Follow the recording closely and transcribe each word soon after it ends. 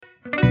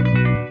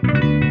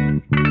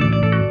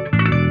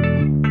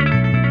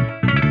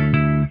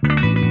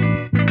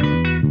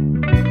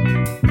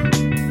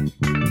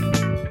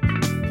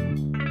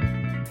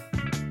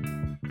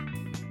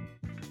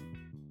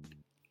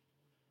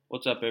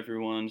What's up,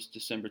 everyone? It's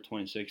December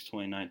 26,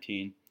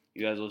 2019.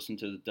 You guys listen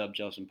to the Dub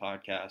Jelson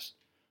podcast.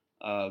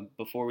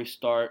 Before we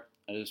start,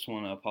 I just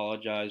want to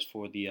apologize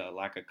for the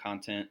lack of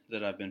content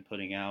that I've been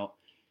putting out.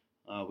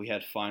 We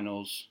had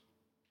finals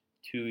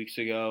 2 weeks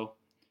ago,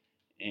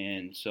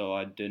 and so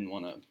I didn't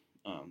want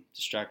to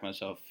distract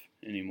myself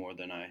any more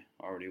than I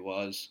already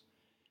was.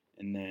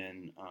 And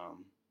then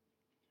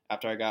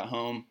after I got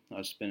home, I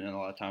was spending a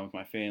lot of time with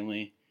my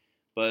family.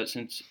 But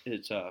since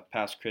it's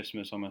past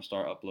Christmas, I'm going to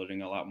start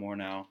uploading a lot more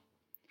now.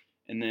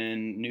 And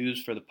then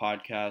news for the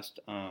podcast,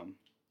 I'm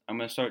going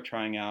to start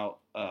trying out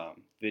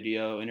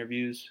video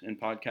interviews and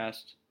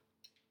podcasts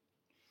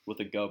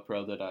with a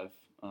GoPro that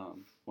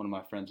one of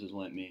my friends has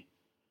lent me.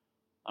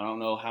 I don't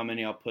know how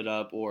many I'll put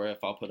up or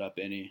if I'll put up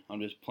any.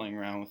 I'm just playing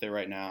around with it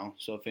right now.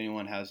 So if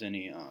anyone has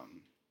any,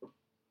 the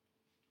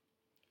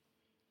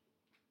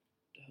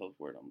hell's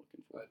the word I'm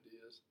looking for?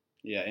 Ideas.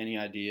 Yeah, any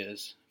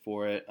ideas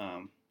for it,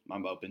 I'm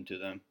open to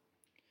them.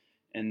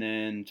 And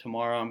then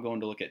tomorrow I'm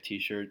going to look at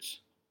t-shirts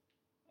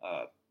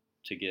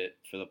to get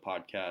for the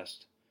podcast.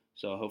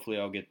 So hopefully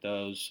I'll get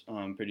those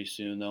pretty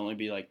soon. They'll only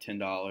be like $10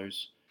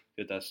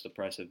 because that's the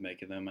price of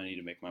making them. I need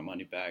to make my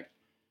money back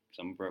because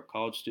I'm a broke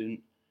college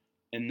student.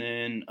 And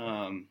then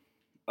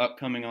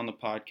upcoming on the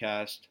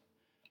podcast,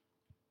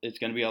 it's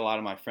going to be a lot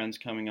of my friends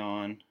coming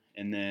on.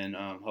 And then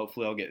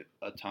hopefully I'll get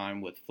a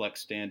time with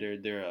Flex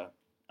Standard.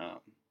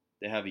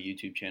 They have a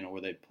YouTube channel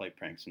where they play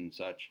pranks and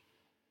such.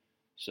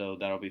 So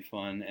that'll be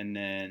fun. And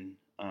then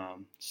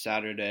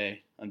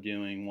Saturday, I'm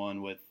doing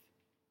one with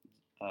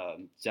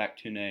Zach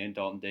Tooney and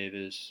Dalton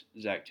Davis.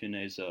 Zach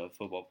Tooney's a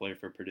football player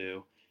for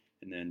Purdue.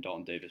 And then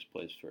Dalton Davis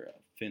plays for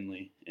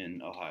Findlay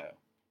in Ohio.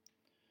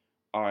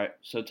 All right,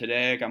 so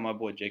today I got my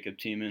boy Jacob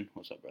Tiemann.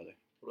 What's up, brother?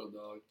 What up,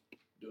 dog?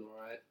 Doing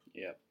all right?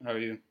 Yeah. How are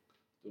you?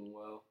 Doing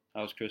well.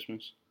 How was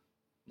Christmas?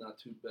 Not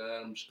too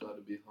bad. I'm just glad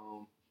to be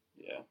home.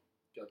 Yeah.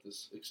 Got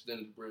this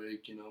extended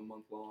break,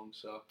 month long.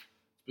 So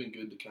it's been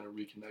good to kind of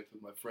reconnect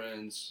with my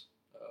friends,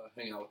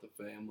 hang out with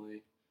the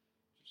family,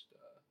 just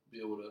be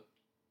able to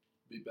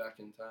be back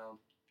in town.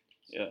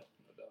 So, yeah.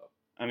 No doubt.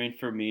 I mean,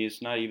 for me,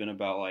 it's not even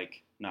about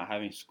like not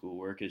having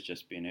schoolwork. It's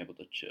just being able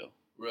to chill.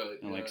 Right.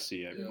 And like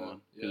see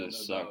everyone because it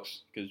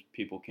sucks because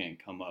people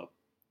can't come up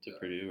to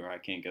Purdue or I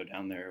can't go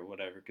down there or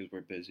whatever because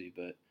we're busy.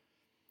 But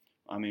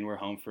I mean, we're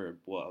home for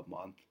a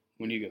month.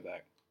 When do you go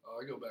back?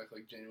 I go back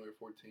like January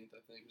 14th,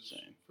 I think.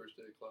 Same. First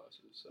day of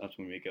classes. So. That's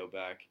when we go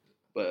back.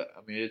 But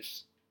I mean,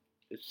 it's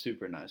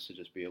super nice to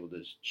just be able to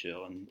just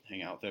chill and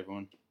hang out with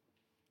everyone.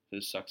 It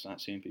just sucks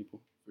not seeing people.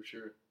 For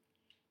sure.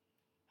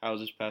 How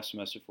was this past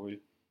semester for you?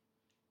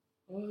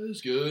 It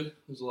was good.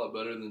 It was a lot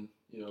better than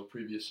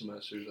previous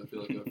semesters. I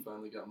feel like I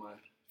finally got my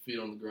feet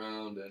on the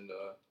ground, and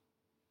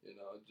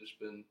I've just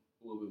been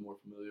a little bit more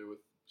familiar with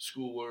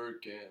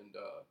schoolwork and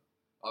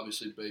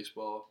obviously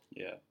baseball.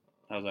 Yeah,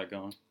 how's that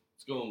going?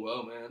 It's going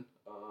well, man.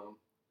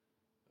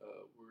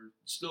 We're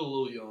still a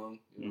little young.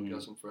 Mm-hmm. We've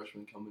got some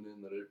freshmen coming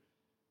in that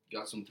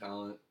got some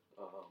talent.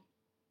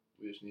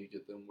 We just need to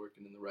get them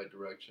working in the right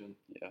direction.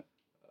 Yeah.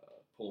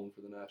 Pulling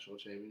for the national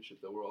championship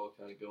that we're all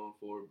kind of going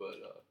for, but.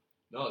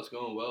 No, it's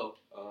going well.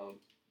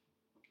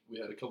 We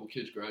had a couple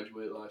kids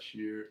graduate last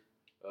year,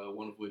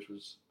 one of which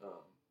was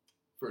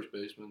first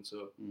baseman,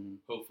 so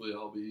hopefully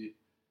I'll be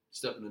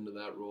stepping into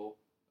that role.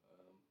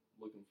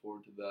 Looking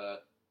forward to that.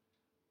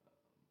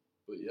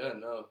 But yeah,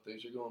 no,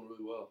 things are going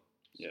really well.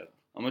 So. Yeah.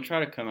 I'm going to try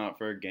to come out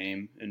for a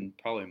game in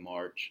probably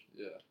March.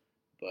 Yeah.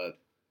 But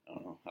I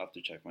don't know. I'll have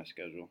to check my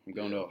schedule. I'm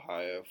going to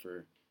Ohio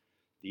for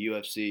the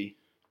UFC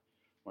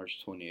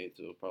March 28th,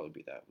 so it'll probably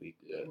be that week.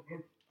 Yeah.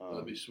 But,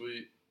 that'd be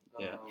sweet.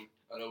 Yeah.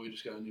 I know we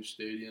just got a new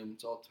stadium.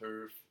 It's all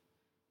turf.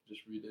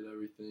 Just redid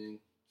everything.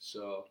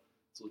 So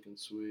it's looking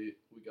sweet.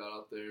 We got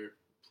out there,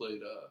 played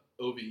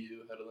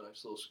OVU, had a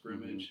nice little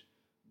scrimmage,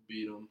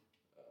 beat them.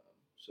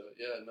 So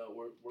yeah, no,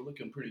 we're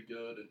looking pretty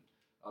good, and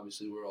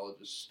obviously we're all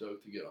just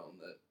stoked to get on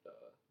that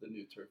the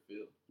new turf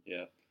field.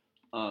 Yeah.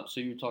 So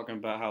you were talking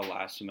about how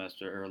last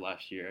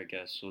year, I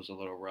guess, was a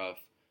little rough.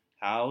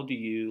 How do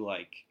you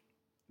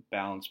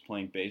balance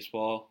playing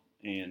baseball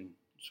and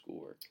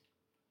schoolwork?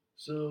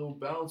 So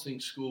balancing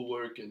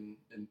schoolwork and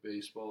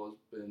baseball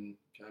has been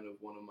kind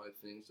of one of my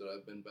things that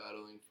I've been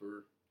battling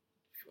for,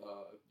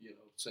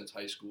 since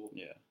high school.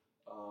 Yeah.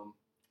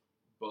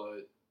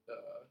 But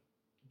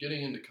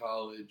getting into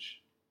college,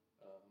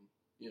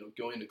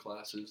 going to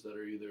classes that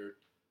are either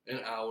an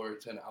hour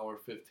to an hour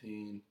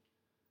 15,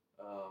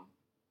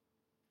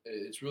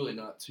 it's really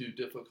not too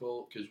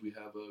difficult because we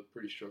have a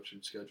pretty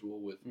structured schedule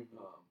with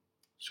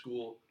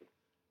school,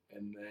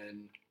 and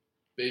then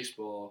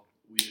baseball.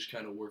 We just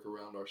kind of work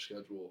around our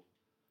schedule.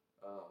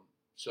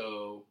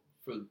 So,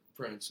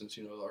 for instance,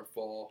 our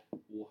fall,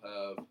 we'll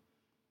have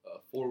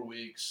 4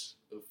 weeks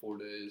of 4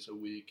 days a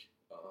week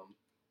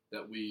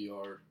that we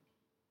are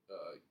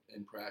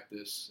in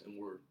practice, and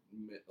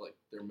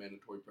they're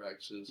mandatory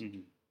practices. Mm-hmm.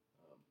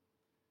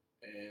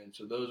 And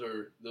so those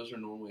are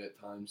normally at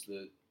times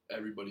that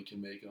everybody can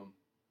make them.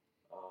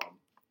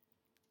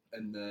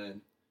 And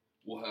then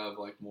we'll have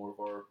more of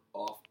our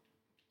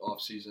off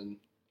season,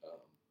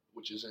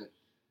 which isn't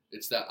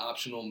it's that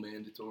optional,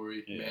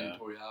 mandatory, Yeah.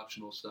 mandatory,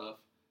 optional stuff.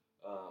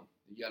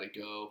 You got to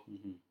go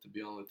Mm-hmm. to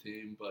be on the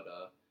team, but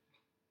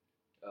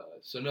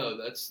so no,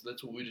 that's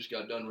what we just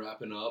got done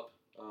wrapping up,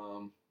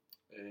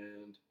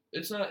 and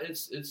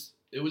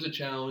it was a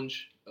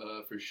challenge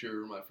for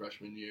sure. My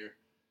freshman year,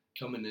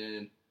 coming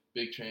in,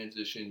 big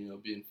transition,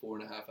 being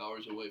 4.5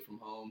 hours away from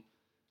home,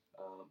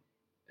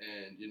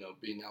 and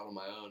being out on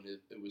my own,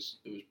 it was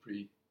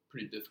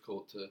pretty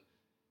difficult to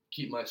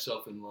keep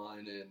myself in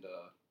line and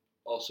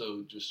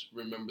also just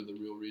remember the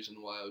real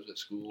reason why I was at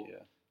school,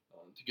 Yeah.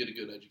 to get a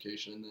good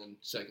education, and then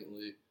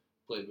secondly,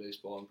 play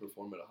baseball and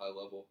perform at a high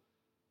level.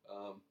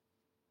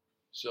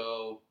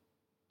 So,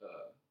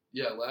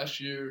 yeah, last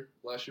year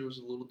was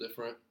a little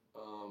different.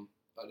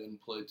 I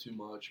didn't play too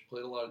much.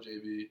 Played a lot of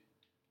JV,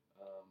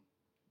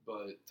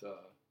 but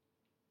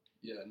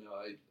yeah, no,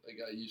 I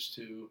got used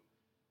to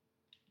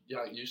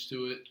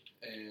it,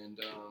 and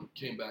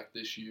came back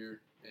this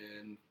year,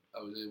 and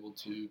I was able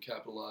to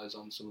capitalize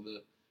on some of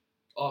the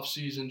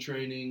off-season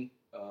training.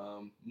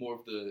 More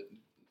of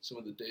some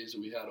of the days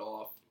that we had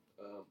off,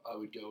 I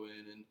would go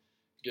in and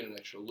get an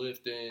extra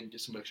lift in, get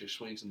some extra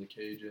swings in the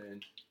cage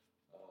in,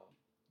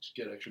 just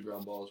get extra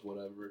ground balls,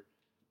 whatever.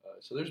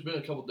 So there's been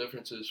a couple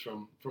differences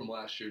from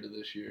last year to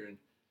this year, and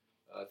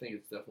I think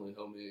it's definitely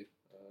helped me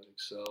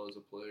excel as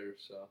a player.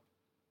 So,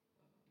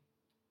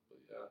 but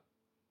yeah.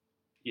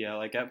 Yeah,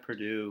 like at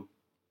Purdue,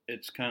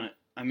 it's kind of,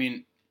 I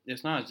mean,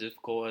 it's not as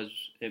difficult as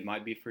it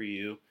might be for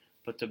you,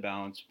 but to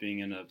balance being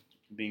in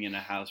a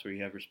house where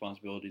you have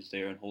responsibilities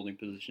there and holding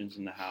positions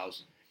in the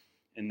house,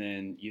 and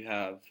then you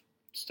have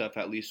stuff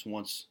at least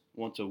once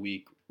a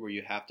week where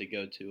you have to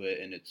go to it,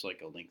 and it's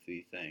like a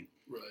lengthy thing.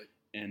 Right.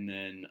 And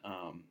then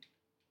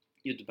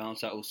you have to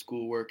balance that with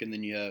schoolwork, and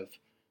then you have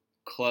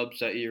clubs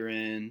that you're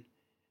in,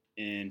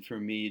 and for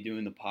me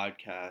doing the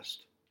podcast,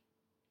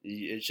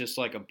 it's just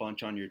like a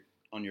bunch on your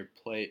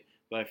plate.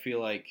 But I feel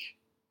like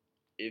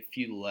if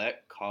you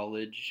let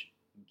college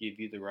give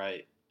you the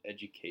right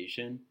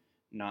education,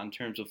 not in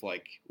terms of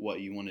like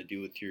what you want to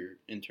do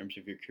in terms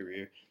of your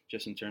career,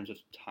 just in terms of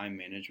time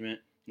management,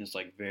 it's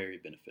like very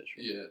beneficial.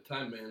 Yeah,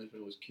 time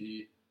management was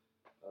key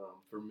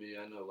for me.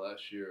 I know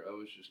last year I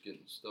was just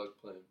getting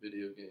stuck playing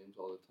video games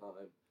all the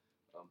time,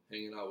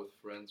 hanging out with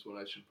friends when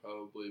I should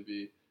probably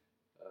be,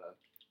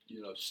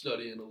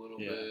 studying a little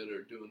bit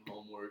or doing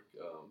homework.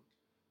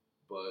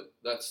 But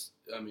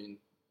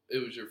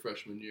it was your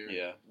freshman year.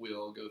 Yeah. We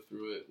all go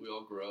through it. We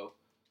all grow.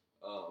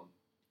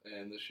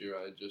 And this year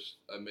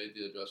I made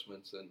the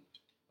adjustments, and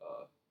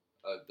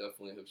I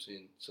definitely have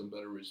seen some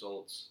better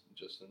results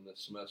just in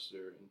this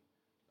semester, and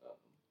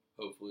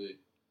hopefully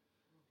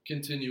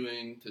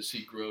continuing to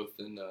see growth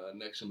in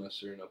next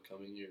semester and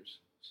upcoming years.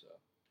 So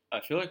I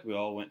feel like we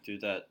all went through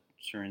that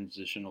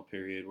transitional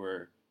period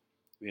where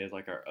we had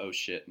like our oh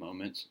shit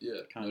moments.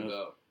 Yeah, kind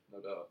of. No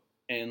doubt.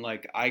 And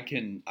like I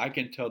can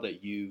tell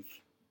that you've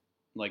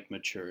like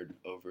matured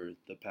over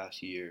the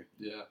past year.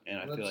 Yeah. And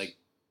I feel like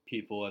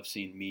people have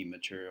seen me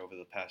mature over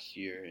the past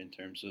year in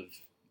terms of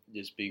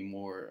just being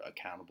more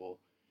accountable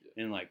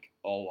in like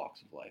all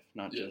walks of life,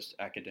 not just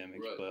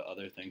academics, but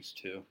other things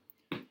too.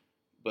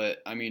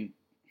 But I mean,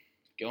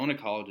 going to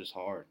college is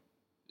hard.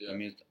 Yeah. I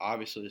mean,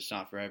 obviously it's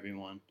not for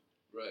everyone.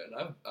 Right,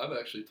 and I've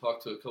actually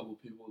talked to a couple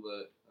people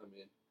that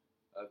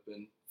I've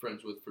been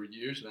friends with for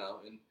years now,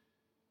 and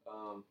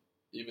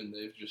even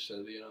they've just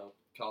said,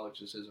 college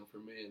just isn't for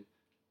me. And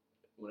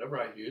whenever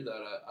I hear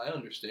that, I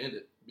understand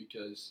it,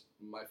 because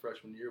my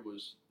freshman year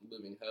was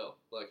living hell.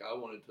 Like, I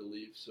wanted to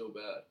leave so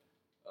bad.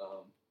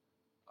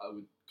 I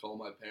would call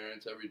my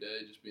parents every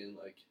day just being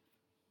like,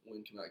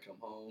 when can I come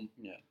home?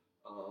 Yeah.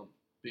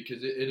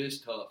 Because it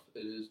is tough.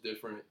 It is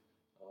different.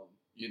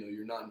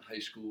 You're not in high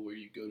school where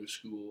you go to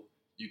school,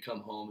 you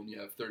come home, and you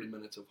have 30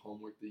 minutes of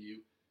homework that you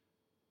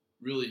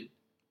really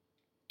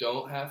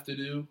don't have to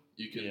do.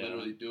 You can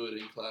literally do it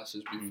in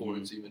classes before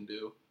it's even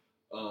due.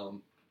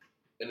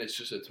 And it's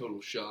just a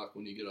total shock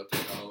when you get up to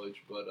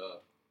college.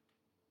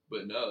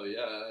 But no,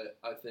 yeah,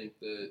 I think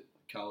that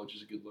college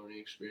is a good learning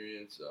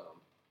experience,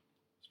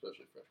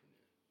 especially freshman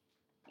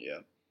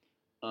year.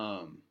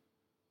 Yeah.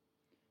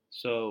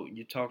 So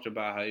you talked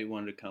about how you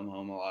wanted to come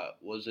home a lot.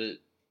 Was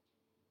it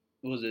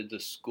the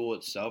school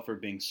itself or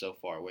being so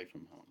far away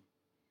from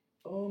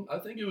home? I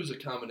think it was a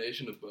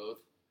combination of both.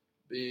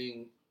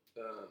 Being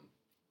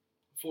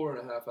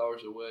 4.5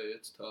 hours away,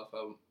 it's tough.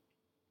 I'm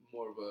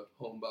more of a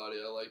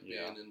homebody. I like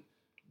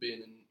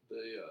being in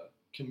the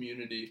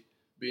community,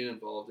 being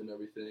involved in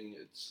everything.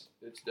 It's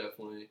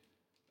definitely,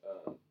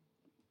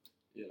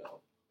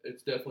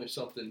 it's definitely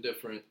something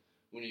different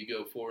when you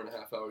go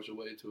 4.5 hours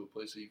away to a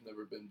place that you've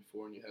never been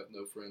before and you have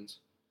no friends,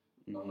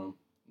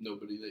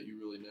 nobody that you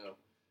really know.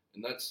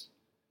 And that's,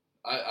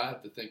 I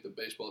have to thank the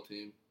baseball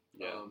team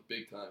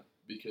big time,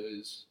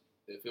 because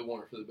if it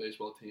weren't for the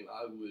baseball team,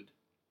 I would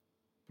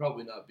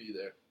probably not be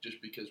there,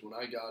 just because when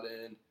I got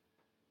in,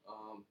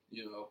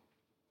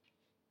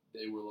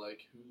 they were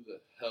like, who the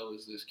hell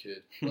is this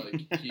kid?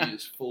 Like, he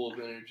is full of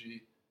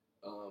energy.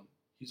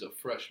 He's a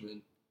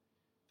freshman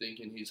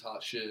thinking he's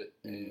hot shit,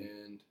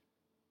 and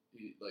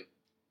he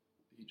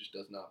he just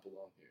does not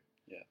belong here.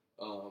 Yeah.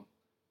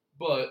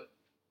 But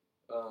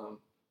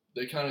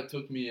they kind of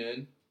took me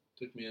in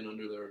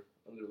under their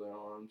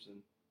arms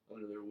and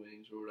under their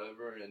wings or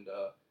whatever, and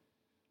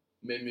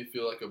made me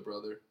feel like a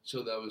brother.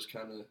 So that was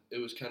kind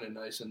of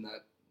nice in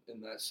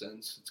that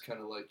sense. It's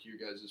kind of like your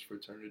guys'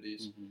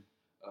 fraternities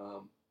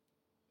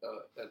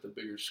at the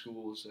bigger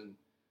schools, and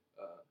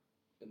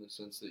in the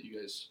sense that you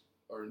guys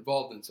are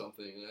involved in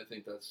something. And I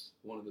think that's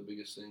one of the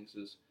biggest things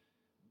is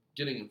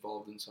getting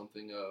involved in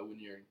something when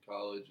you're in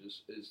college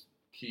is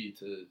key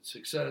to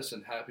success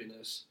and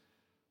happiness.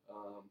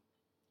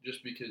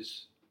 Just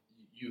because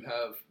you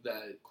have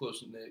that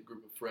close-knit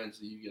group of friends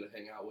that you get to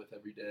hang out with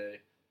every day.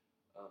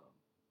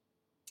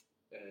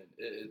 And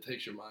it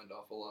takes your mind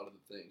off a lot of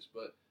the things.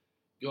 But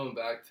going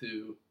back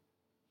to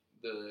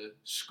the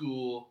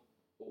school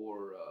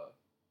or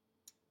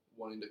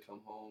wanting to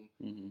come home,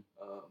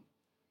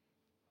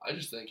 I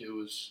just think it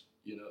was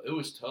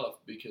tough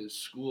because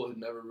school had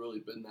never really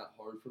been that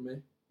hard for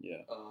me.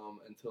 Yeah.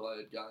 Until I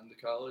had gotten to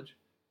college,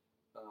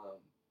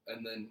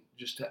 and then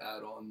just to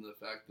add on the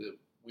fact that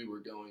we were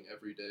going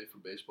every day for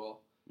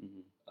baseball,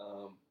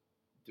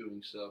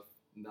 doing stuff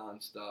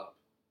nonstop.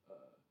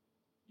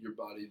 Your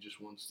body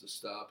just wants to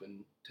stop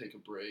and take a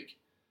break.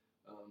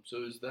 So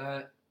it was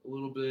that a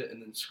little bit,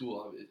 and then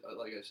school.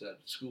 Like I said,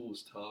 school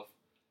was tough.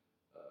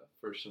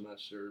 First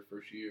semester,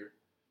 first year.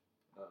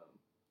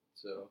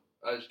 So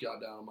I just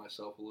got down on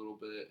myself a little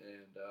bit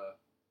and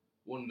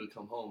wanted to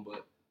come home,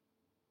 but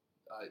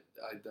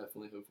I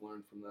definitely have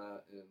learned from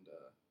that and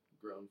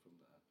grown from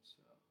that.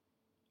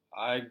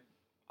 So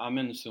I'm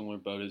in a similar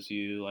boat as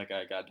you. Like,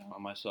 I got down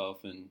on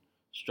myself and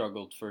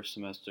struggled first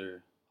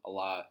semester a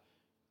lot,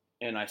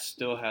 and I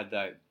still had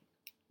that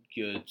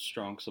good,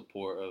 strong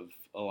support of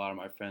a lot of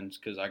my friends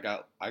because I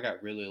got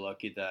really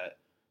lucky that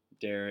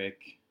Derek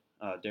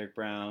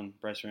Brown,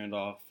 Bryce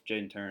Randolph,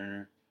 Jaden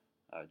Turner,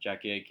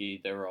 Jack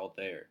Yakey, they were all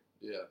there.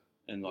 Yeah.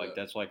 And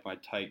that's like my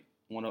tight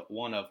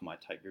one of my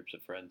tight groups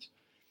of friends.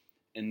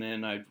 And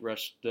then I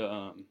rushed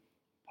the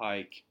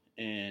Pike,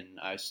 and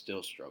I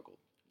still struggled.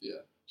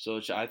 Yeah. So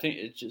I think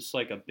it's just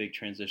like a big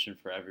transition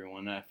for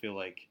everyone. And I feel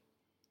like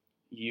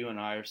you and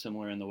I are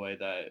similar in the way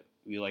that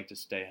we like to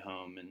stay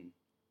home and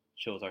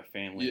chill with our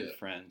family and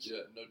friends.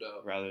 Yeah, no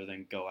doubt. Rather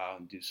than go out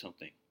and do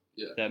something.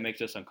 Yeah. That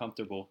makes us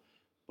uncomfortable,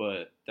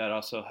 but that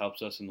also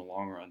helps us in the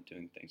long run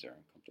doing things that are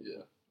uncomfortable.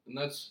 Yeah, and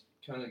that's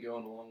kind of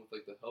going along with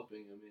like the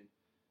helping. I mean,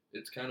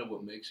 it's kind of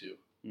what makes you,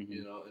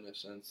 you know, in a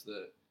sense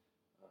that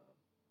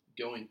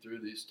going through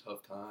these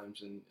tough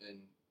times and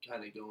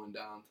kind of going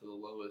down to the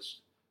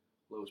lowest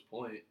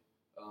point,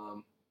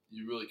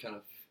 you really kind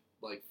of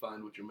like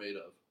find what you're made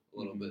of a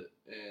little bit,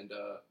 and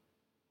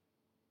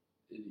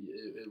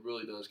it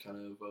really does kind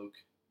of evoke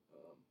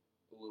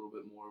a little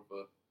bit more of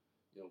a,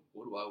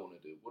 what do I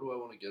want to do? What do I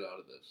want to get out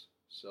of this?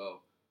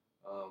 So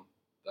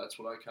that's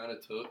what I kind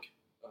of took.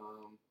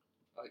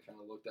 I kind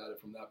of looked at it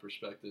from that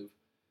perspective,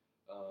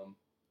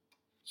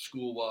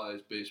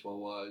 school-wise,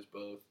 baseball-wise,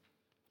 both.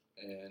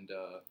 And,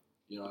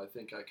 I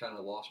think I kind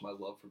of lost my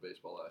love for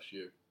baseball last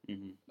year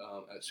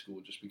at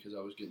school just because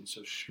I was getting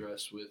so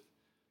stressed with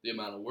the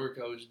amount of work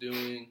I was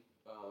doing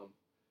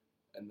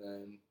and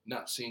then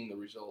not seeing the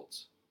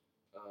results.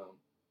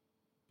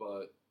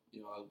 But,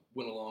 I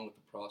went along with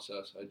the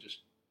process.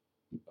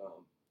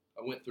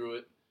 I went through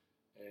it,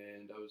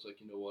 and I was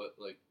like, you know what,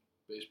 like,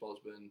 baseball's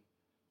been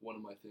one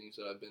of my things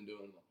that I've been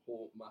doing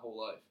my whole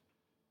life.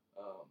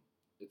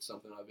 It's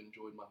something I've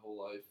enjoyed my whole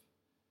life.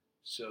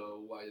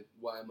 So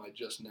why am I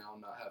just now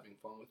not having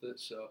fun with it?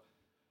 So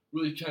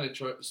really kind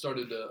of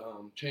started to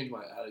change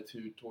my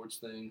attitude towards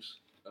things,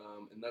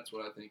 and that's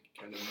what I think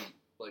kind of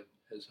like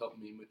has helped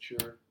me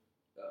mature.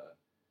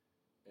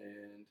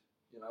 And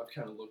I've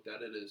kind of looked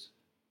at it as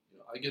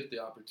I get the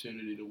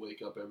opportunity to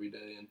wake up every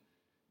day and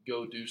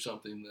go do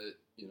something that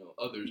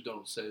others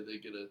don't say they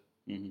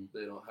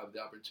don't have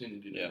the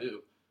opportunity to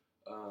do.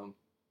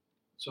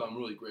 So I'm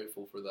really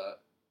grateful for that,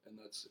 and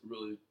that's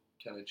really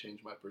kind of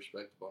changed my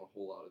perspective on a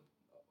whole lot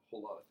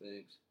of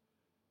things.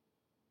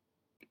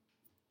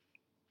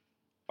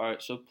 All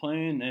right, so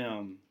playing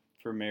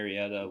for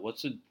Marietta,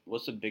 what's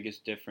the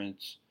biggest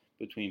difference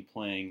between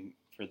playing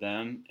for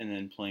them and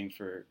then playing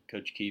for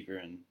Coach Keever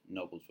in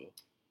Noblesville?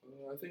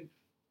 I think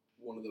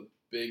one of the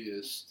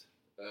biggest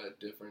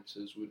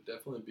differences would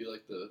definitely be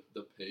like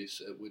the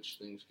pace at which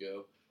things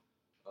go.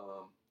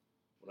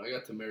 When I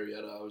got to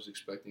Marietta, I was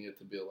expecting it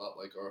to be a lot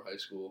like our high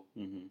school.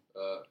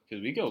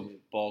 Because we go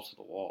balls to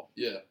the wall.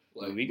 Yeah.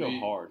 Like we go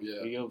hard.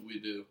 Yeah, we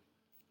do.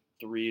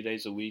 3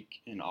 days a week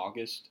in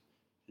August,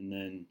 and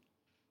then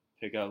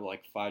pick up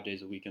like 5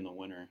 days a week in the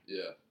winter.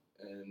 Yeah.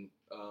 And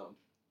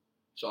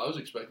so I was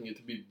expecting it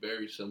to be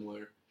very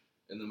similar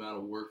in the amount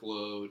of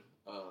workload,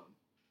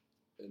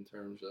 in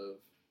terms of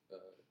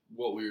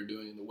what we were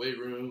doing in the weight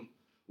room,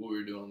 what we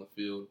were doing on the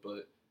field.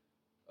 But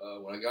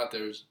when I got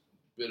there, it was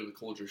a bit of a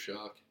culture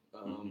shock.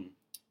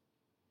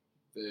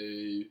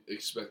 They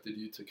expected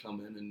you to come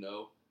in and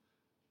know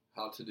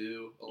how to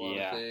do a lot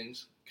of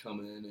things, come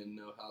in and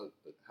know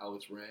how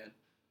it's ran.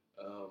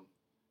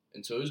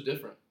 And so it was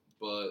different.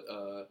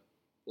 But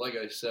like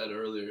I said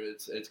earlier,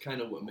 it's kind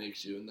of what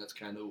makes you, and that's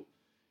kind of,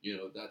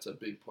 that's a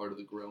big part of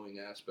the growing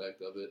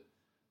aspect of it.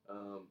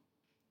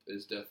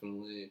 Is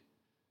definitely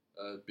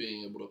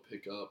being able to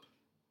pick up,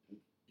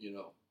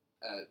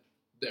 at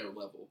their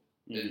level.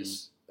 Mm-hmm.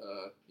 Is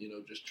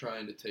just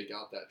trying to take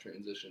out that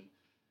transition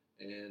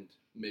and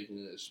making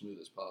it as smooth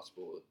as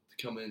possible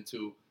to come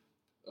into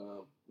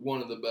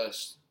one of the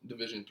best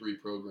Division III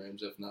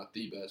programs, if not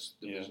the best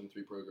Division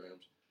III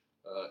programs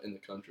in the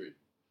country.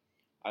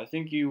 I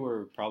think you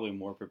were probably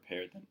more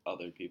prepared than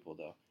other people,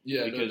 though.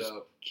 Yeah, because no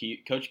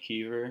doubt. Coach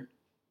Kiever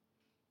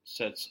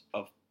sets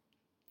a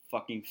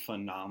fucking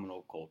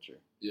phenomenal culture.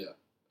 Yeah,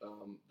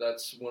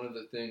 that's one of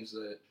the things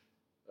that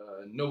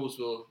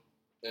Noblesville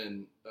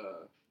and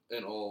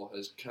all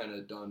has kind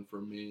of done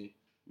for me.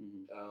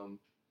 Mm-hmm.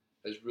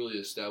 Has really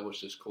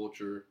established this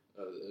culture,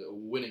 a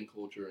winning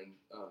culture, and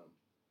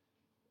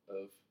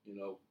of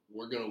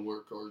we're gonna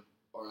work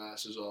our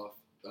asses off,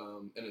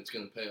 and it's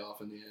gonna pay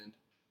off in the end.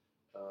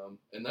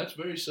 And that's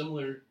very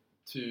similar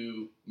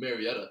to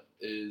Marietta.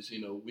 Is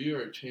we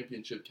are a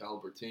championship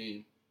caliber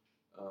team.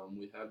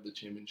 We have the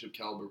championship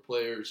caliber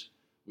players.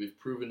 We've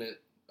proven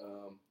it,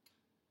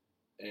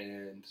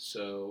 and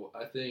so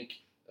I think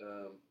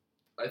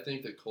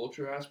the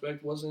culture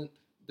aspect wasn't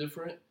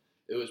different.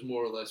 It was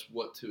more or less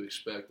what to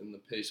expect and the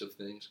pace of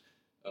things.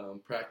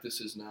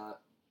 Practice is not,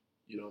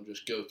 you don't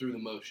just go through the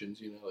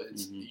motions.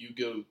 It's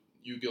Mm-hmm.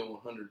 you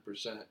go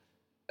 100%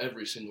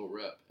 every single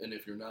rep, and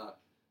if you're not,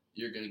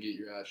 you're gonna get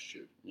your ass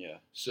chewed. Yeah.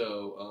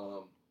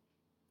 So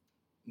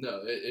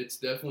no, it's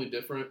definitely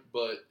different,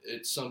 but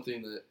it's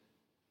something that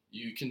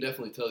you can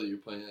definitely tell that you're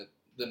playing at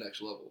the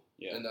next level.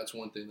 Yeah. And that's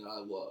one thing that I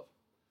love.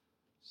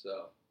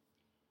 So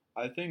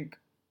I think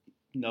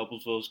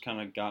Noblesville's kind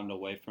of gotten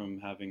away from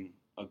having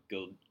a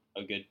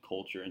good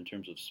culture in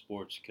terms of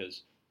sports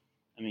because,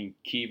 I mean,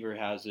 Kiever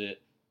has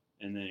it,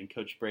 and then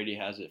Coach Brady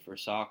has it for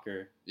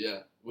soccer. Yeah,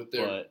 with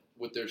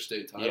their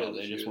state title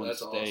this year. That's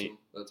state. Awesome.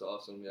 That's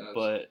awesome. Yeah.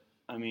 But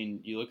I mean,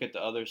 you look at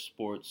the other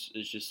sports,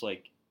 it's just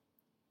like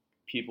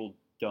people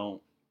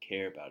don't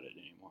care about it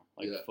anymore.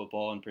 Like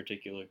football in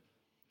particular.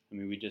 I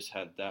mean, we just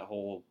had that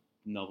whole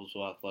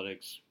Noblesville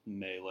Athletics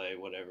melee,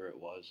 whatever it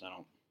was. I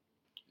don't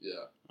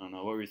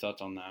know. What were your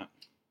thoughts on that?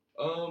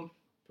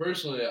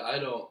 Personally, I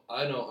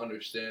don't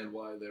understand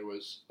why there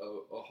was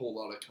a whole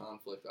lot of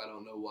conflict. I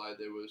don't know why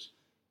there was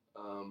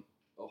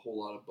a whole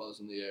lot of buzz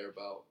in the air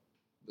about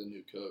the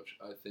new coach.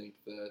 I think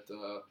that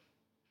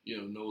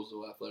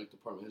Noblesville Athletic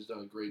Department has done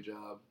a great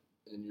job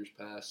in years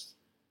past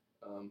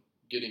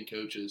getting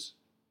coaches,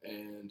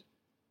 and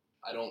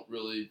I don't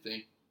really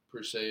think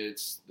per se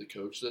it's the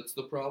coach that's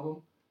the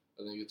problem.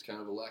 I think it's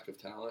kind of a lack of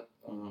talent.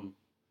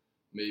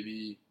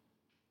 Maybe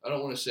I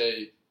don't want to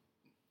say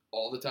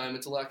all the time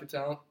it's a lack of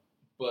talent,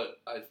 but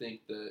I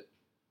think that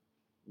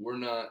we're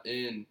not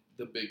in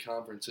the big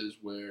conferences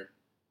where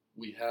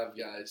we have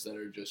guys that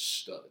are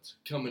just studs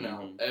coming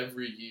out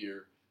every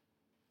year.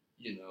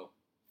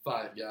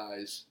 5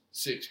 guys,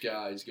 6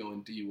 guys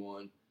going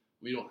D1.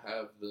 We don't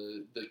have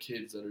the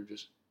kids that are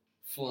just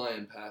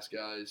flying past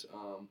guys.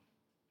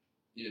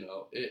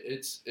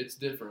 It's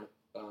different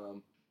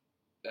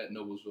at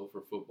Noblesville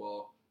for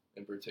football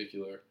in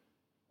particular.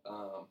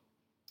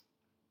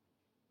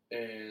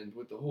 And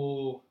with the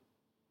whole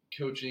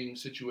coaching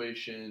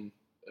situation,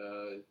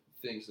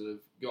 things that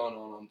have gone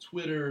on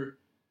Twitter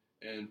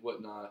and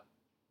whatnot,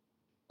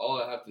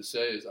 all I have to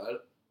say is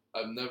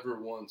I've never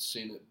once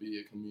seen it be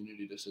a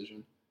community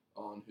decision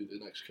on who the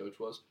next coach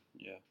was.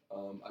 Yeah.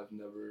 I've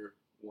never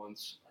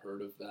once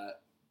heard of that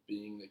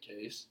being the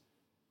case.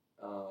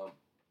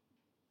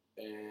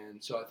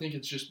 And so I think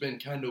it's just been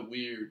kind of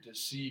weird to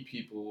see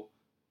people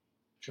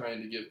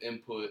trying to give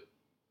input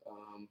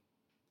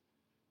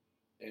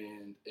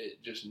and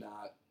it just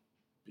not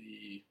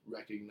be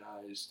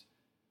recognized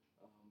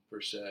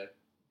per se.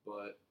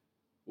 But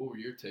what were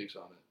your takes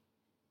on it?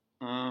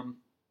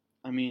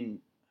 I mean,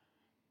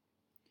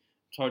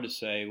 it's hard to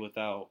say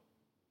without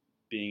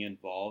being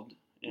involved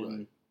in.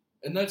 Right.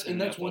 And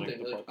that's one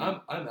thing. Like,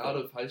 I'm out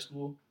of high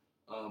school,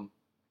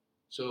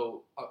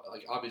 so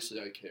obviously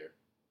I care.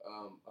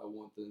 I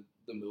want the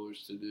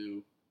Millers to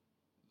do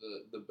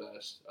the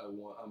best.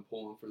 I'm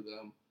pulling for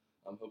them.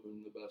 I'm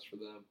hoping the best for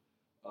them.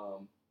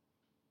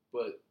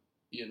 But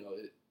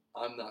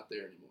I'm not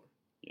there anymore.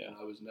 Yeah. And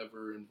I was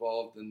never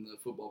involved in the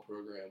football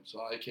program, so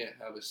I can't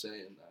have a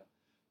say in that.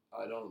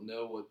 I don't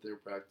know what their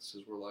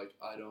practices were like.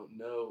 I don't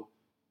know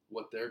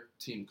what their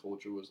team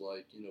culture was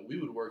like. We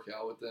would work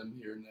out with them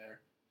here and there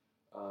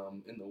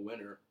in the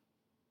winter,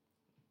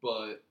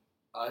 but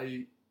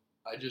I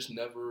just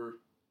never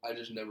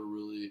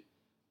really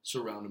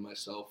surrounded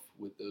myself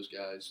with those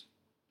guys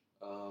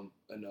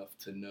enough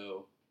to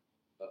know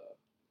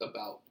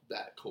about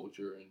that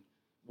culture and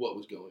what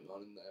was going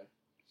on in there.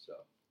 So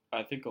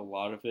I think a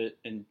lot of it,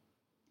 and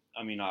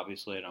I mean,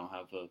 obviously I don't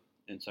have an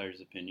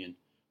insider's opinion,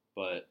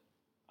 but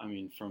I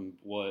mean, from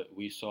what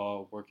we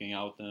saw working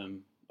out with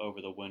them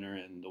over the winter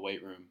in the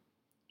weight room,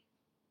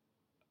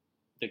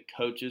 the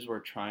coaches were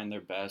trying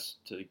their best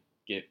to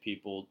get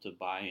people to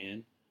buy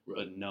in,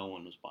 but no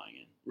one was buying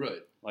in.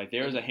 Right. Like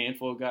there was a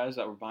handful of guys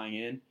that were buying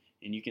in,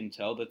 and you can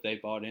tell that they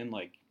bought in.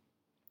 Like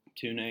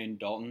Tune and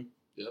Dalton.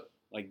 Yep.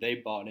 Like they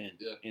bought in,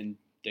 and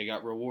they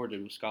got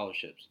rewarded with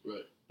scholarships.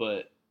 Right.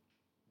 But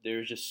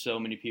there's just so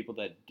many people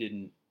that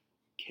didn't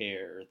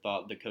care or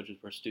thought the coaches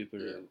were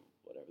stupid or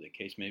whatever the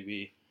case may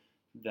be,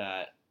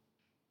 that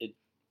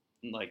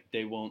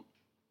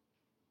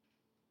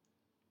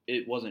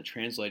it wasn't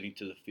translating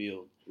to the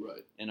field.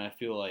 Right. And I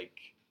feel like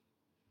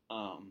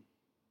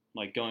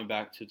going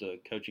back to the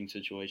coaching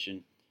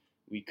situation,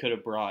 we could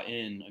have brought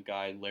in a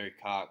guy, Larry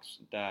Cox,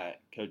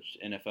 that coached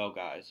NFL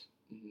guys.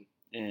 Mm-hmm.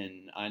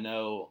 And I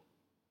know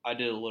I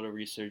did a little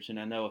research, and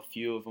I know a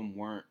few of them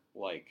weren't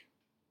like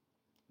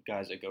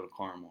guys that go to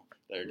Carmel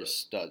that are just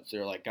studs.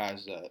 They're like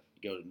guys that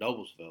go to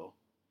Noblesville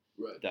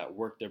that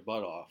work their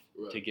butt off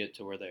to get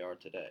to where they are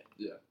today.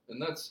 Yeah, and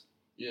that's,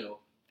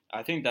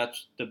 I think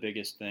that's the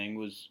biggest thing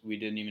was we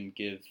didn't even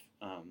give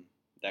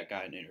that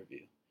guy an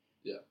interview.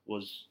 Yeah.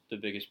 Was the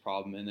biggest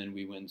problem. And then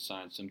we went and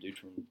signed some dude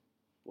from,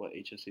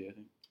 HSC, I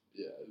think?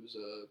 Yeah, it was,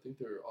 I think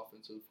their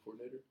offensive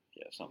coordinator.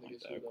 Yeah, something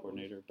like that,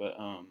 coordinator. But,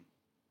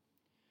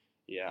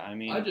 yeah, I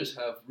mean. I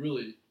have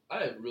really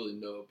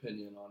no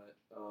opinion on it.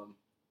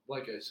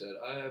 Like I said,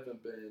 I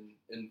haven't been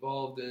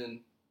involved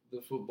in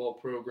the football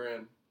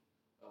program.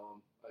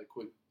 I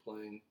quit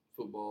playing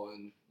football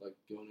in,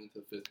 going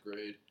into 5th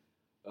grade.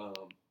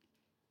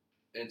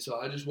 And so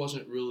I just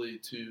wasn't really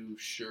too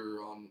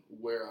sure on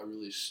where I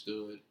really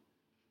stood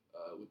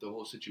with the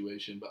whole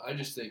situation. But I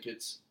just think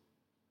it's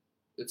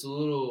a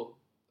little.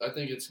 I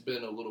think it's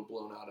been a little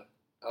blown out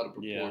of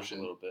proportion.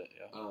 Yeah, a little bit.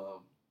 Yeah.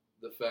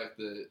 The fact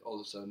that all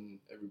of a sudden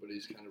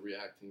everybody's kind of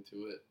reacting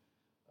to it,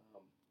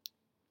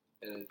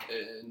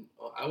 and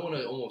I want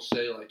to almost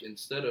say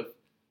instead of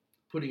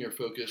putting your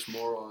focus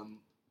more on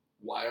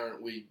why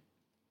aren't we,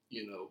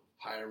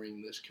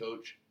 hiring this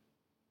coach.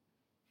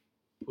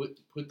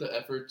 Put the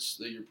efforts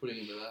that you're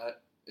putting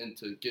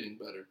into getting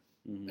better,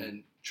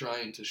 and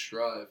trying to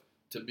strive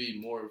to be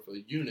more of a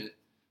unit,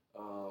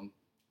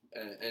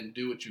 and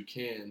do what you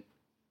can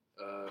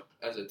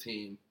as a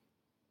team,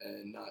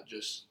 and not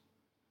just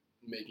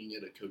making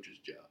it a coach's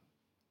job.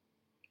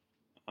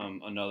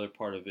 Another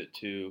part of it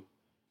too,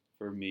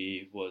 for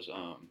me, was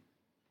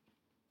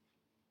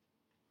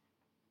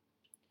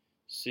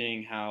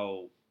seeing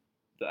how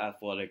the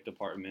athletic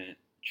department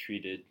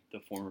treated the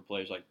former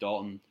players like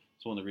Dalton.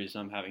 It's one of the reasons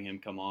I'm having him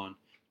come on,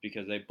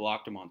 because they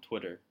blocked him on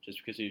Twitter just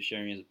because he was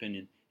sharing his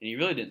opinion. And he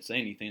really didn't say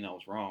anything that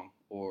was wrong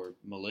or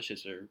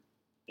malicious or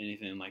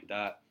anything like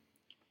that.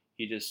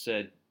 He just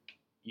said,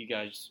 you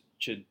guys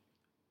should,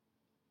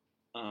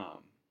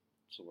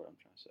 what's the word I'm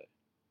trying to say?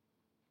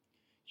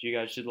 You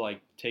guys should,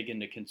 take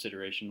into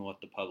consideration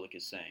what the public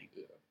is saying.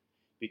 Yeah.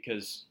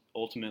 Because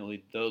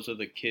ultimately, those are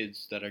the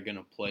kids that are going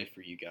to play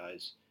for you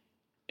guys.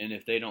 And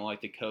if they don't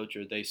like the coach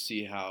or they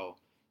see how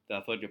the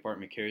athletic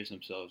department carries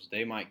themselves,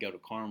 they might go to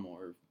Carmel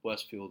or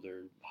Westfield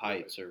or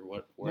Heights or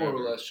wherever. More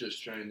or less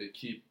just trying to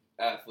keep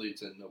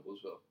athletes in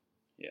Noblesville.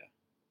 Yeah.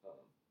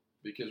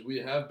 Because we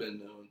have been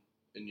known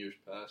in years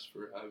past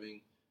for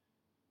having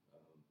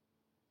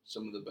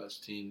some of the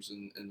best teams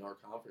in our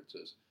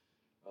conferences.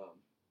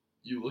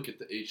 You look at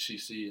the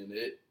HCC and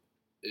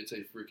it's a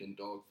freaking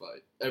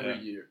dogfight every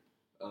year.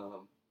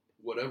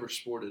 Whatever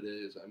sport it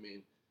is, I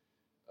mean,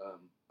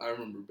 I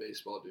remember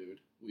baseball, dude.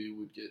 We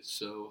would get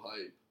so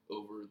hyped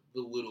over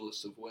the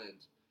littlest of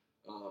wins.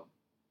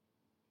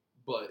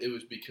 But it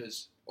was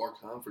because our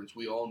conference,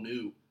 we all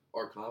knew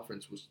our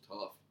conference was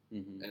tough.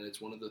 Mm-hmm. And it's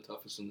one of the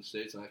toughest in the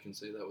States, and I can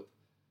say that with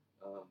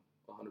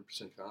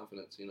 100%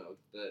 confidence,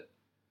 that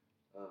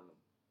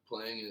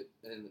playing it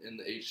in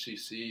the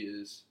HCC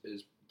is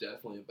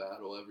definitely a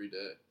battle every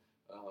day.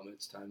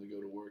 It's time to go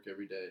to work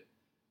every day.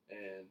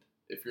 And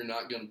if you're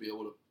not going to be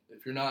able to,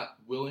 if you're not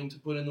willing to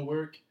put in the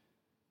work,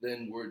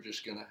 then we're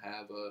just going to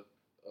have a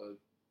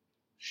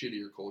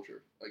shittier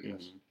culture, I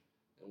guess.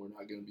 Mm-hmm. And we're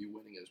not going to be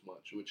winning as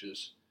much, which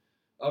is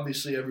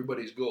obviously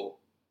everybody's goal.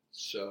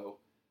 So,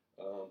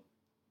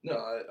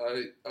 no,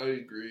 I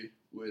agree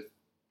with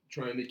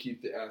trying to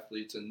keep the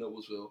athletes in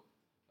Noblesville,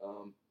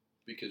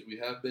 because we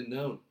have been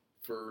known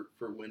for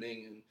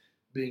winning and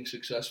being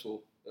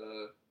successful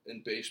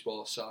in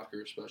baseball,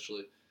 soccer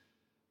especially.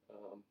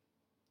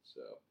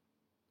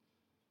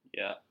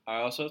 Yeah,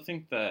 I also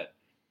think that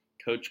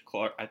Coach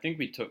Clark, I think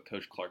we took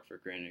Coach Clark for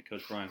granted.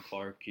 Coach Brian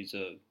Clark, he's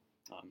a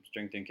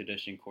strength and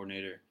conditioning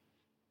coordinator,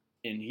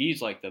 and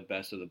he's like the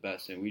best of the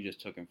best, and we just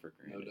took him for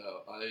granted. No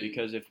doubt.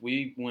 Because if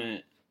we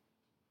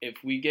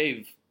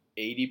gave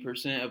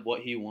 80% of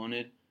what he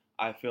wanted,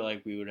 I feel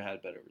like we would have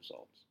had better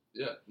results.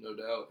 Yeah, no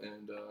doubt.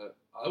 And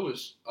I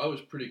was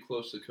pretty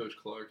close to Coach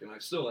Clark, and I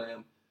still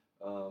am.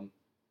 I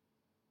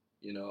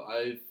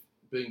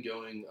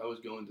was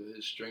going to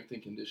his strength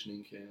and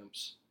conditioning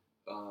camps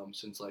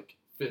since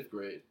 5th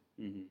grade.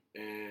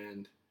 Mm-hmm.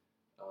 And,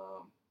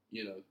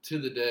 to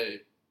the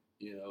day,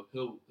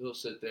 he'll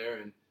sit there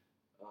and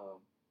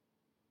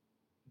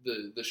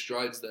the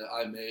strides that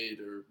I made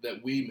or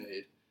that we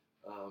made,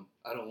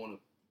 I don't want to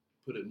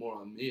put it more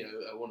on me.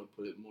 I want to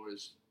put it more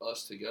as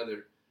us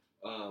together.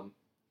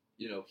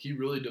 he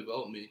really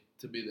developed me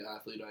to be the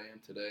athlete I am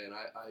today. And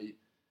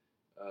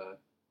uh,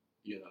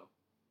 you know,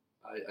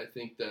 I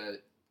think that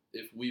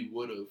if we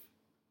would have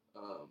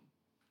um,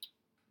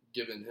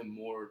 given him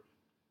more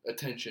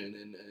attention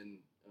and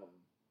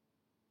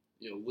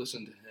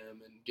listened to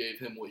him and gave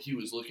him what he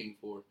was looking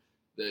for,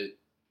 that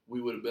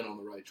we would have been on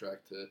the right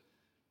track to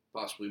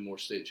possibly more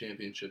state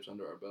championships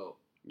under our belt.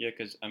 Yeah,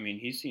 because I mean,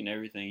 he's seen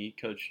everything. He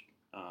coached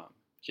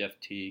Jeff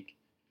Teague,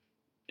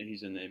 and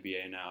he's in the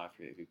NBA now. I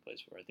forget who he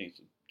plays for. I think it's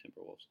the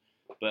Timberwolves.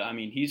 But I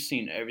mean, he's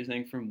seen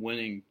everything from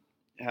winning,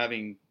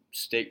 having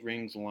state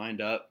rings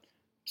lined up,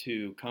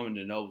 to coming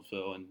to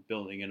Noblesville and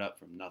building it up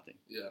from nothing.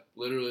 Yeah,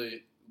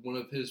 literally, one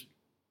of his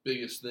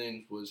biggest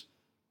things was,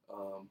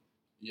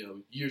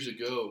 years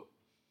ago,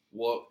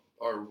 what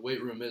our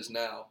weight room is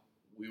now,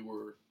 we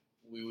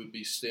would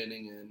be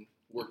standing and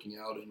working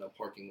out in a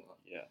parking lot.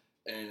 Yeah.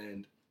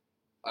 And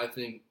I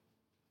think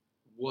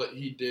what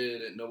he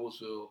did at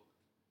Noblesville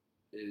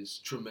is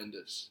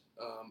tremendous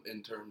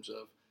in terms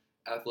of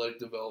athletic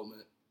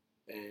development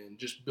and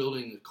just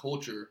building the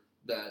culture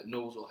that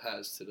Noblesville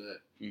has today.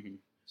 Mm-hmm.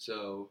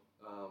 So,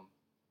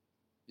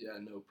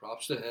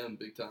 props to him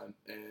big time.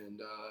 And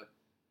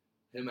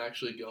him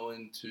actually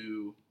going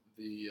to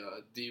the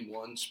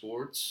D1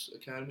 Sports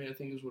Academy, I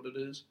think is what it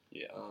is.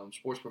 Yeah.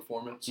 Sports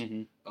Performance.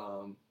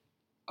 Mm-hmm.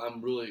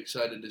 I'm really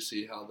excited to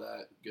see how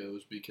that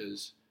goes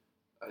because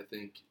I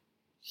think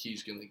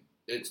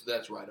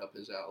that's right up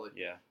his alley.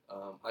 Yeah.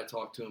 I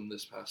talked to him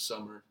this past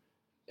summer,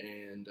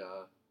 and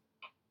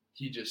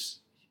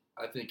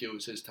I think it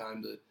was his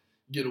time to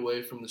get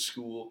away from the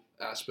school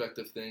aspect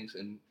of things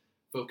and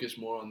focus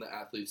more on the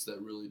athletes that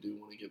really do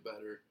want to get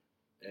better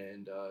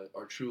and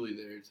are truly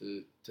there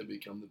to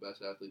become the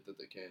best athlete that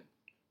they can.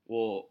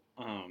 Well,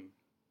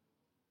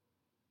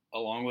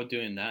 along with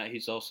doing that,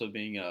 he's also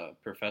being a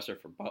professor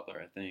for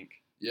Butler, I think.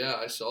 Yeah,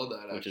 I saw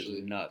that, which actually.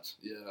 Is nuts.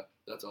 Yeah,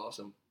 that's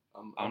awesome.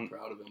 I'm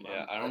proud of him.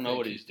 Yeah, I don't know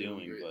what he's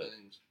doing, great but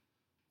things.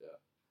 Yeah.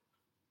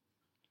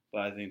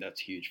 But I think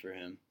that's huge for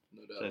him.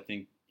 No doubt. So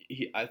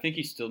I think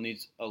he still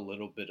needs a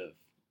little bit of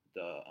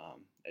the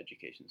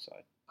education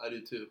side. I do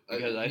too.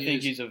 Because I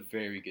think he's a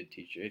very good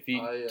teacher. If he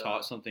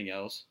taught something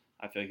else,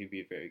 I feel like he'd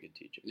be a very good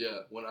teacher. Yeah,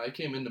 when I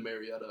came into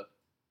Marietta,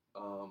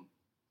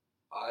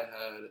 I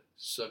had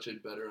such a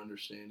better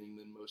understanding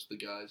than most of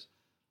the guys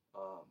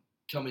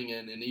coming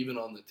in, and even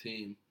on the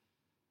team.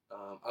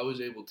 I was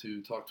able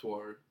to talk to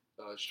our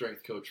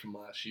strength coach from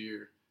last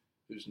year,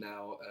 who's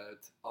now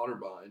at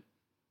Otterbein,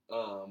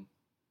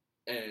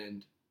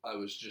 and I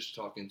was just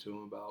talking to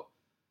him about,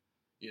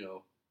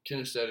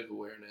 kinesthetic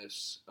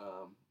awareness,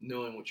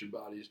 knowing what your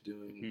body is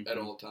doing at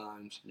all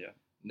times,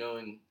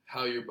 knowing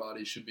how your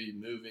body should be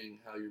moving,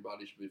 how your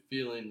body should be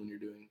feeling when you're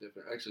doing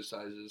different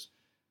exercises,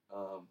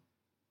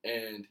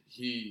 and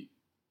he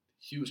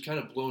was kind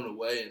of blown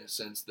away in a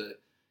sense that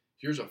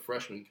here's a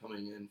freshman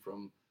coming in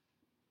from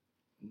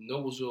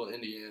Noblesville,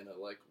 Indiana,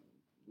 like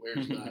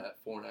where's that?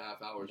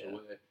 4.5 hours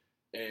away,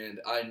 and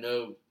I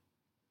know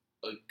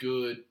a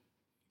good.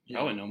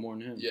 I would know more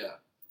than him. Yeah,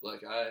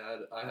 like I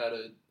had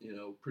a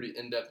pretty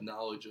in-depth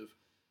knowledge of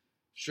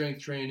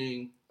strength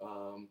training,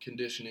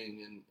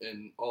 conditioning,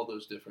 and all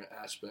those different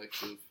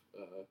aspects of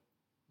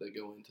that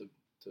go into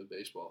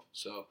baseball.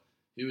 So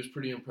he was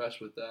pretty impressed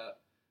with that.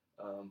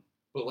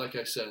 But like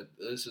I said,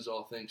 this is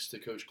all thanks to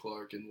Coach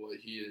Clark and what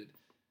he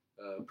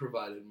had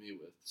provided me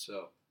with.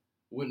 So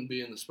wouldn't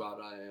be in the spot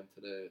I am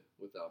today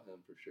without him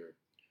for sure.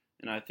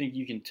 And I think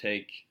you can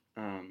take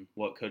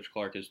what Coach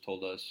Clark has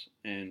told us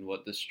and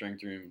what the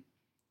strength room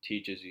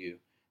teaches you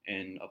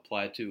and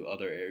apply it to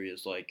other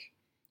areas,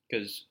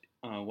 because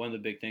one of the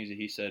big things that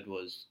he said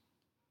was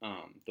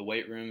the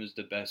weight room is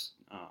the best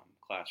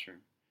classroom.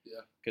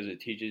 Yeah. Because it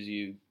teaches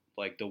you,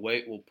 the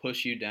weight will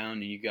push you down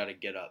and you got to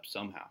get up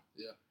somehow.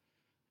 Yeah.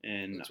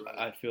 And that's right.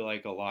 I feel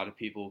like a lot of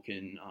people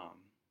can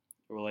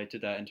relate to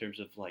that in terms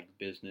of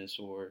business,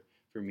 or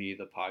for me,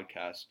 the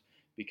podcast,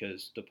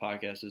 because the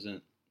podcast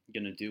isn't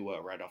going to do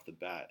well right off the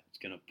bat. It's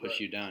going to push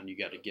you down. You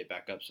got to get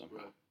back up somehow.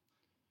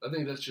 Right. I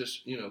think that's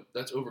just,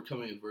 that's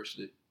overcoming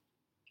adversity.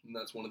 And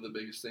that's one of the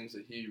biggest things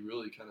that he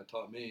really kind of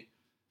taught me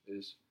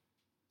is,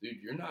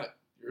 dude, you're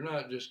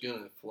not just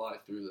going to fly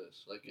through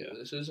this.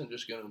 This isn't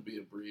just going to be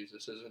a breeze.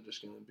 This isn't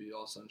just going to be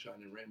all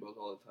sunshine and rainbows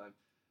all the time.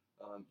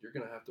 You're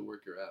going to have to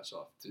work your ass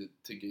off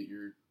to get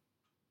your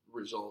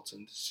results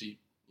and to see,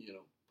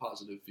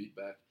 positive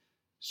feedback.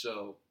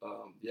 So,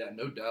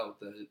 no doubt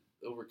that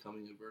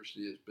overcoming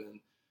adversity has been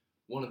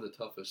one of the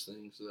toughest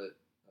things that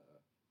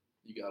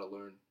you got to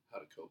learn how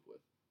to cope with.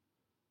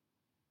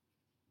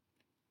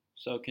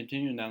 So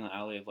continuing down the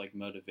alley of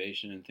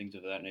motivation and things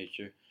of that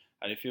nature,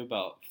 how do you feel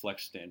about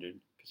Flex Standard?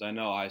 Because I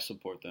know I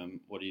support them.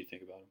 What do you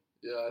think about them?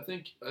 Yeah,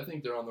 I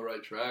think they're on the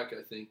right track.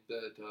 I think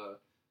that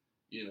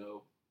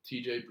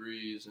TJ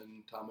Breeze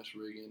and Thomas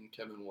Riggin,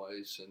 Kevin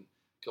Weiss, and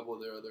a couple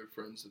of their other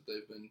friends that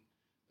they've been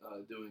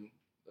doing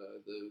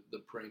the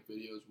prank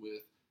videos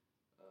with.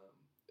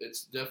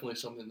 It's definitely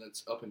something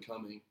that's up and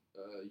coming.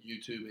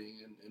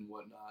 YouTubing and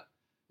whatnot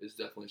is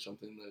definitely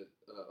something that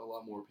a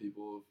lot more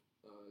people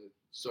have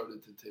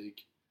started to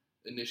take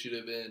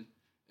initiative in,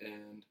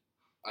 and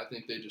I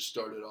think they just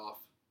started off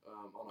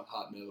on a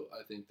hot note.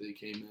 I think they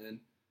came in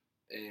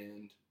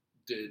and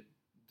did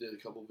a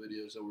couple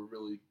videos that were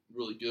really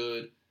really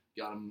good,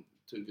 got them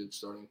to a good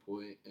starting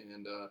point,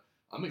 and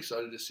I'm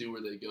excited to see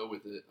where they go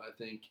with it. I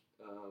think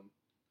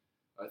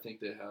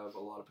they have a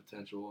lot of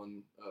potential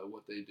in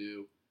what they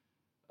do.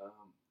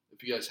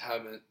 If you guys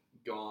haven't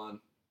gone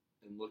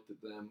and looked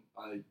at them,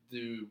 I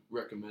do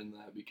recommend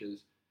that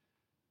because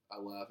I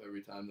laugh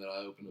every time that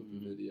I open up the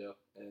video,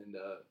 and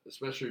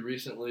especially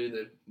recently,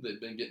 they've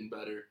been getting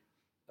better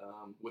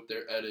with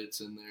their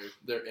edits and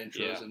their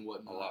intros and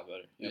whatnot. A lot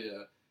better. Yep.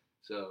 Yeah.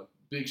 So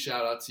big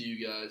shout out to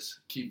you guys.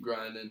 Keep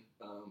grinding.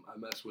 I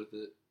mess with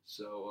it.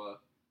 So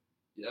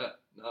I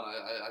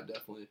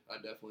definitely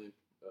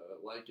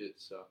like it.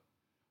 So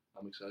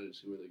I'm excited to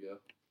see where they go.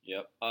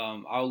 Yep.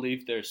 I'll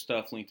leave their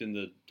stuff linked in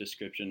the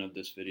description of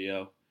this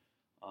video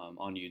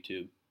on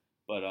YouTube.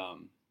 But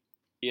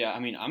yeah, I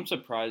mean, I'm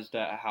surprised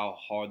at how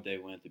hard they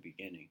went at the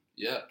beginning.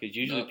 Yeah. Because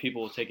usually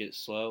people will take it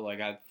slow. Like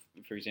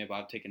for example,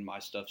 I've taken my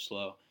stuff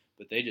slow,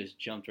 but they just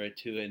jumped right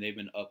to it, and they've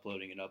been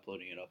uploading and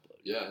uploading and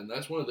uploading. Yeah, and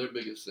that's one of their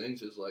biggest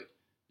things is like,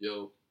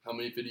 yo, how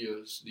many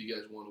videos do you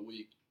guys want a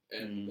week?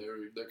 And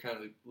they're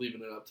kind of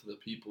leaving it up to the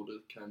people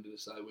to kind of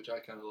decide, which I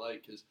kind of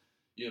like because,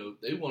 you know,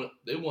 they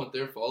want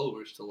their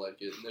followers to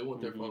like it, and they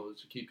want their followers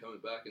to keep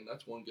coming back, and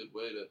that's one good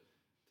way to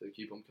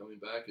keep them coming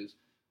back is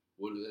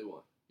what do they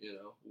want? You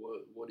know,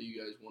 what do you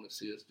guys want to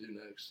see us do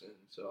next? And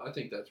so I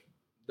think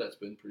that's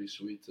been pretty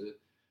sweet to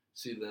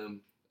see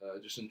them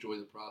just enjoy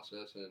the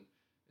process and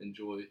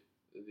enjoy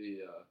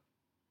the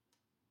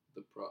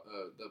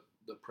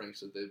pranks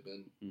that they've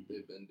been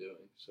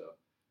doing. So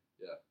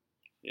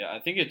yeah, I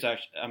think it's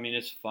actually, I mean,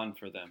 it's fun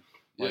for them.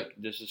 Like Yeah.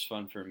 this is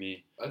fun for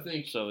me. I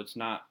think So it's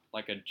not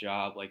like a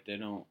job. Like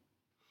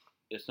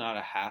it's not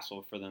a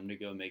hassle for them to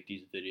go make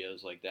these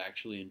videos. Like they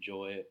actually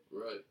enjoy it,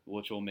 right.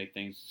 which will make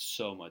things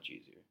so much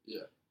easier.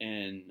 Yeah.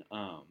 And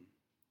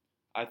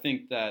I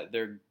think that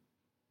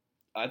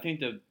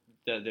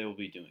that they will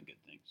be doing good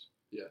things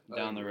Yeah.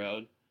 down the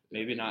road.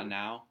 Maybe not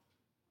now.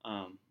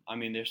 I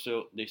mean, they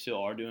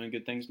still are doing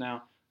good things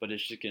now, but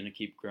it's just gonna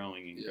keep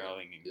growing and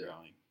growing and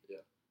growing.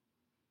 Yeah.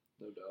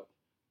 No doubt.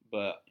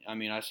 But I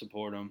mean, I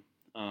support them.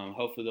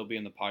 Hopefully they'll be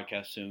in the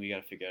podcast soon. We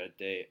got to figure out a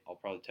date. I'll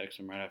probably text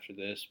them right after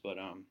this. But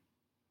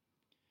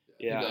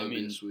Yeah, I mean,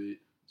 be a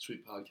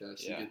sweet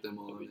podcast to get them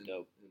on and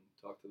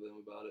talk to them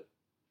about it.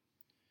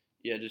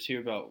 Yeah, just hear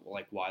about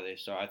like why they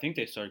started. I think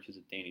they started because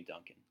of Danny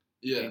Duncan.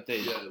 Yeah,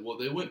 Well,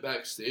 they went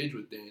backstage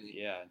with Danny.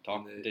 Yeah,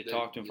 they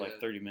talked to him for like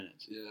 30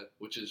 minutes. Yeah,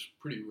 which is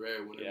pretty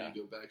rare whenever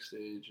you go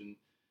backstage and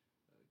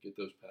get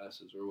those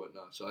passes or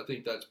whatnot. So I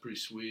think that's pretty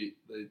sweet.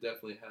 They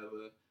definitely have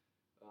a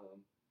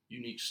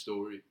unique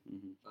story.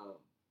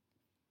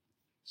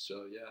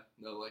 So yeah,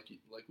 no, like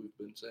we've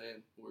been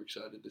saying, we're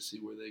excited to see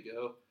where they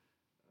go.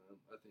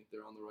 I think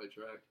they're on the right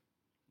track.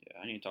 Yeah,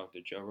 I need to talk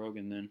to Joe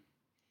Rogan then.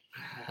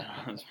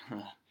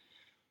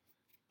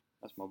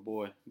 That's my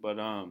boy. But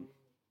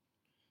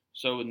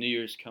so with New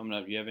Year's coming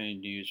up, do you have any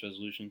New Year's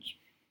resolutions?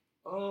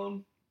 I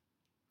don't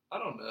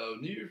know.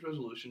 New Year's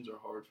resolutions are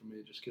hard for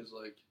me just because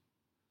like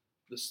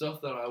the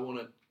stuff that I want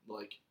to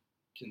like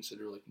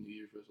consider like New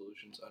Year's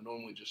resolutions, I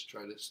normally just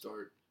try to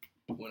start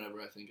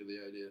whenever I think of the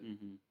idea.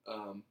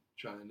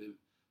 Trying to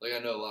like I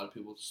know a lot of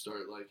people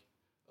start like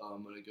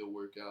I'm gonna go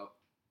work out.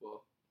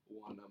 Well,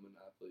 one, I'm an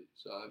athlete,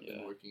 so I've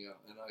been working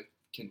out and I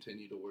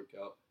continue to work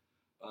out.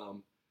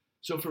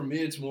 So for me,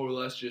 it's more or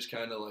less just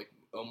kind of like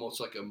almost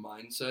like a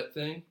mindset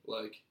thing.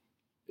 Like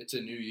it's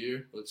a new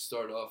year, let's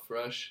start off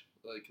fresh.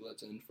 Like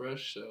let's end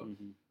fresh. So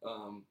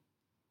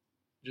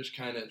just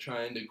kind of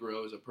trying to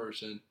grow as a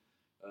person.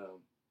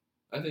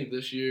 I think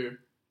this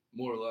year,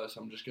 more or less,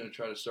 I'm just gonna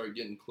try to start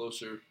getting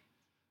closer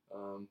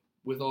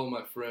with all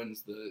my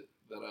friends that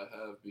I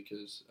have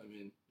because I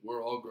mean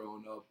we're all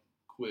growing up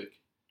quick.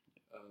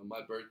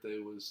 My birthday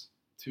was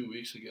 2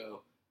 weeks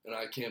ago, and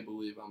I can't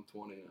believe I'm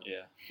 20 now.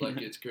 Yeah.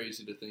 Like it's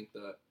crazy to think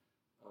that,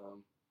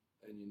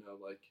 and you know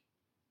like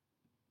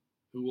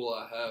who will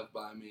I have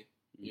by me?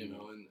 You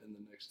know, in the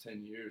next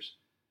 10 years.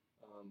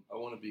 I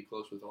want to be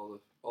close with all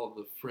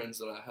the friends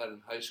that I had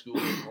in high school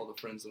and all the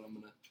friends that I'm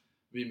gonna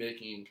be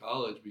making in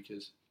college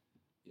because,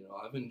 you know,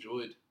 I've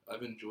enjoyed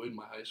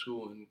my high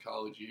school and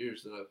college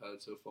years that I've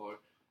had so far,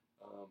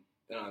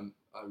 and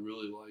I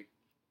really like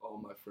all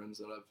my friends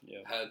that I've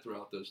had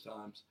throughout those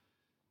times.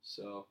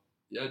 So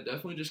yeah,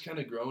 definitely just kind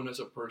of growing as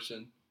a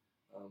person,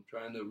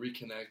 trying to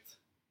reconnect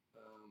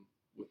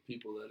with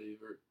people that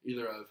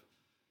either I've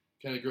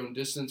kind of grown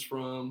distance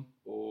from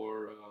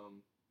or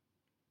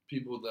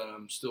people that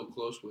I'm still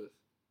close with,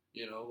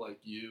 you know, like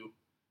you,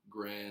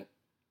 Grant,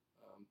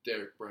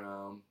 Derek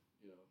Brown,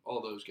 you know,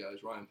 all those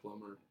guys, Ryan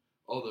Plummer,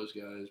 all those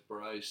guys,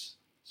 Bryce.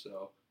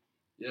 So,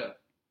 yeah,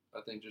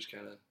 I think just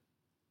kind of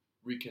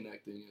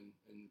reconnecting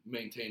and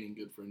maintaining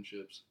good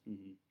friendships.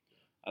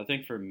 I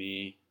think for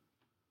me,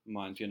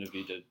 mine's going to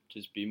be to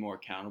just be more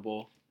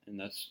accountable, and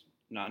that's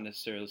not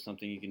necessarily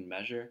something you can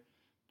measure,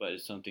 but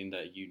it's something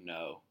that you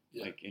know,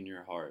 like in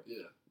your heart,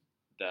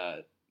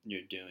 that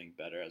you're doing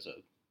better as a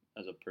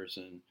as a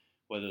person,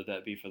 whether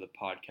that be for the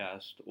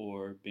podcast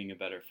or being a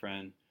better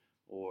friend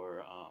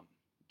or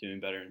doing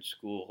better in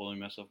school, holding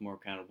myself more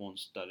accountable and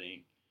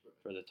studying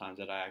for the times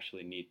that I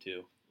actually need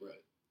to.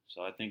 Right.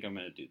 So I think I'm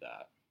going to do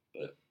that.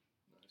 But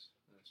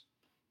Nice.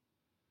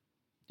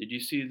 did you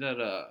see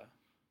that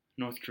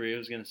North Korea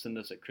was going to send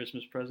us a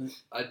Christmas present?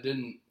 I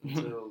didn't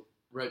until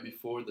right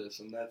before this,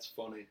 and that's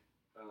funny.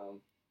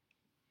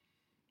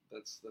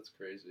 That's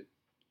crazy.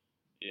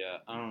 Yeah,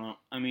 I don't know.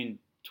 I mean,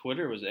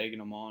 Twitter was egging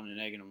them on.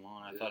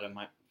 I thought it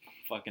might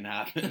fucking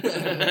happen.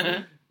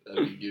 That'd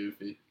be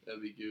goofy.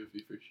 That'd be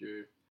goofy for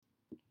sure.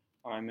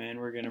 All right, man,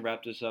 we're going to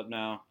wrap this up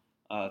now.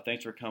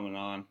 Thanks for coming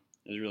on.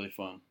 It was really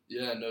fun.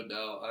 Yeah, no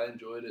doubt. I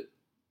enjoyed it.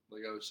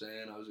 Like I was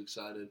saying, I was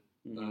excited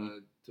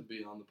to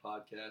be on the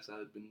podcast. I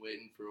had been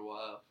waiting for a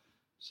while.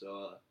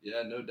 So,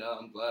 yeah, no doubt.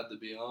 I'm glad to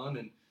be on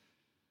and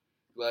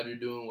glad you're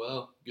doing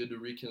well. Good to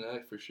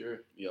reconnect for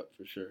sure. Yep,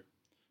 for sure.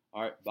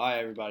 All right, bye,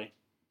 everybody.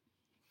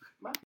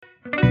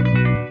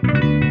 Bye.